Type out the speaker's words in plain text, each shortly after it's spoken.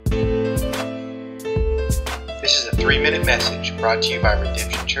This is a 3-minute message brought to you by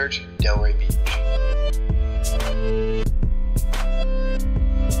Redemption Church, Delray Beach.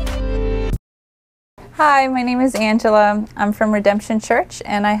 Hi, my name is Angela. I'm from Redemption Church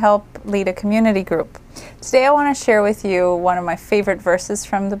and I help lead a community group. Today I want to share with you one of my favorite verses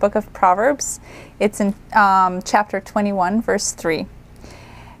from the book of Proverbs. It's in chapter 21, verse 3.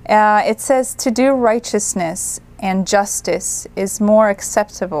 It says, "To do righteousness and justice is more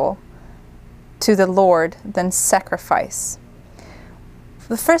acceptable to the Lord than sacrifice."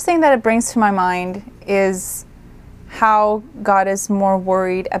 The first thing that it brings to my mind is how God is more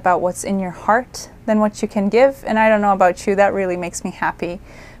worried about what's in your heart than what you can give. And I don't know about you, that really makes me happy,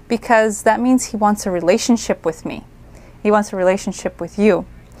 because that means He wants a relationship with me. He wants a relationship with you.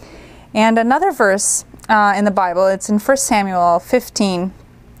 And another verse in the Bible, it's in 1 Samuel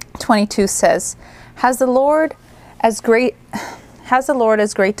 15:22 says, Has the Lord as great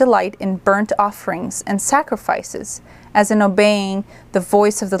delight in burnt offerings and sacrifices as in obeying the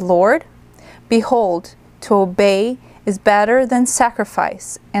voice of the Lord? Behold, to obey is better than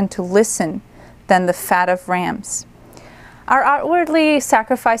sacrifice, and to listen than the fat of rams. Our outwardly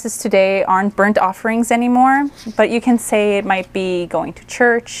sacrifices today aren't burnt offerings anymore, but you can say it might be going to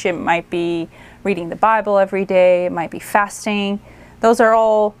church, it might be reading the Bible every day, it might be fasting. Those are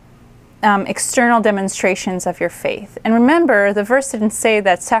all external demonstrations of your faith. And remember, the verse didn't say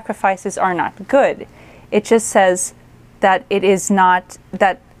that sacrifices are not good. It just says that it is not,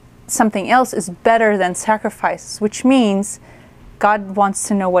 that something else is better than sacrifice, which means God wants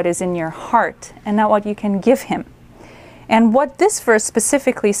to know what is in your heart and not what you can give Him. And what this verse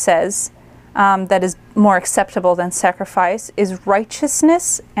specifically says that is more acceptable than sacrifice is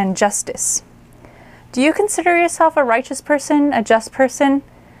righteousness and justice. Do you consider yourself a righteous person, a just person?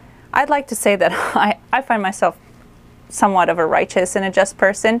 I'd like to say that I find myself somewhat of a righteous and a just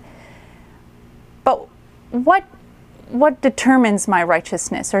person. But what determines my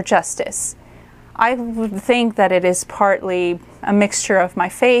righteousness or justice? I would think that it is partly a mixture of my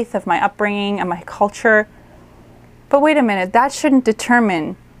faith, of my upbringing, and my culture. But wait a minute, that shouldn't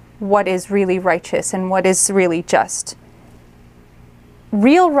determine what is really righteous and what is really just.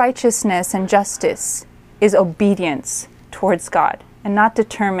 Real righteousness and justice is obedience towards God, and not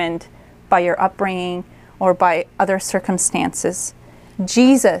determined by your upbringing or by other circumstances.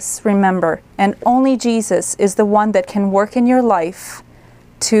 Jesus, remember, and only Jesus is the one that can work in your life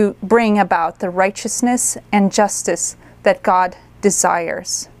to bring about the righteousness and justice that God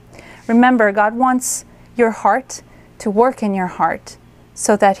desires. Remember, God wants your heart to work in your heart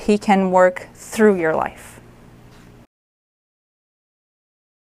so that He can work through your life.